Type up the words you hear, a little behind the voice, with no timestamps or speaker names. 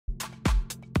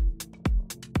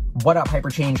What up,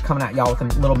 Hyperchange, coming at y'all with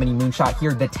a little mini moonshot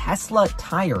here. The Tesla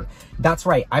tire. That's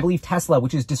right. I believe Tesla,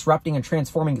 which is disrupting and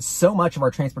transforming so much of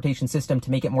our transportation system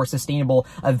to make it more sustainable,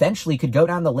 eventually could go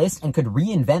down the list and could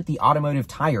reinvent the automotive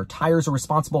tire. Tires are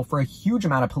responsible for a huge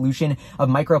amount of pollution of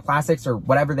microplastics or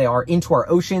whatever they are into our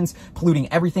oceans, polluting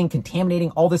everything,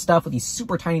 contaminating all this stuff with these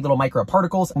super tiny little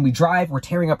microparticles. When we drive, we're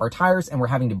tearing up our tires and we're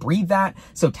having to breathe that.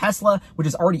 So Tesla, which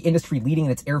is already industry leading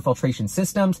in its air filtration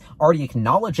systems, already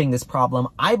acknowledging this problem.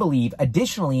 I believe,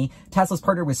 additionally, Tesla's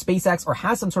partnered with SpaceX or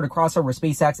has some sort of crossover with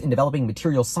SpaceX in developing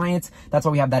material science. That's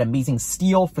why we have that amazing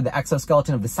steel for the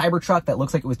exoskeleton of the Cybertruck that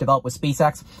looks like it was developed with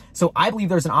SpaceX. So I believe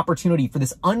there's an opportunity for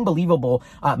this unbelievable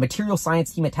material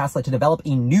science team at Tesla to develop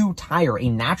a new tire, a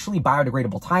naturally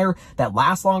biodegradable tire that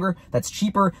lasts longer, that's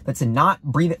cheaper, that's not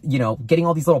breathe, getting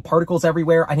all these little particles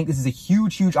everywhere. I think this is a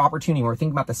huge, huge opportunity when we're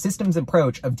thinking about the systems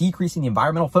approach of decreasing the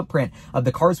environmental footprint of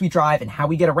the cars we drive and how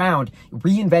we get around.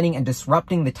 Reinventing and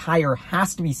disrupting the tire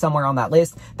has to be somewhere on that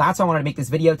list. That's why I wanted to make this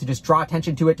video, to just draw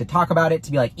attention to it, to talk about it,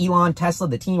 to be like Elon, Tesla,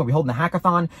 the team will be holding the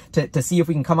hackathon to see if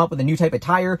we can come up with a new type of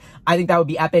tire. I think that would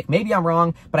be epic. Maybe I'm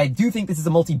wrong, but I do think this is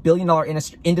a multi-billion-dollar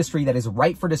industry that is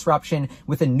ripe for disruption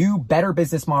with a new, better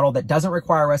business model that doesn't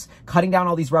require us cutting down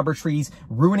all these rubber trees,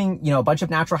 ruining, a bunch of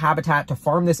natural habitat to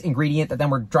farm this ingredient that then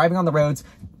we're driving on the roads,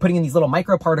 putting in these little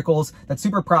microparticles that's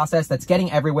super processed, that's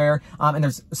getting everywhere. And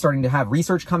there's starting to have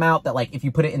research come out that, like, if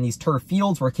you put it in these turf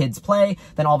fields where kids play,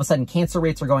 then all of a sudden cancer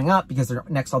rates are going up because they're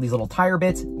next to all these little tire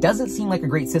bits. Doesn't seem like a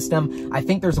great system. I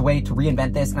think there's a way to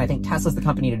reinvent this, and I think Tesla's the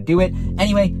company to do it.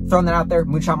 Anyway, throwing that out there,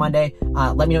 Moonshot Monday.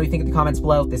 Let me know what you think in the comments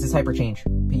below. This is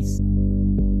Hyperchange. Peace.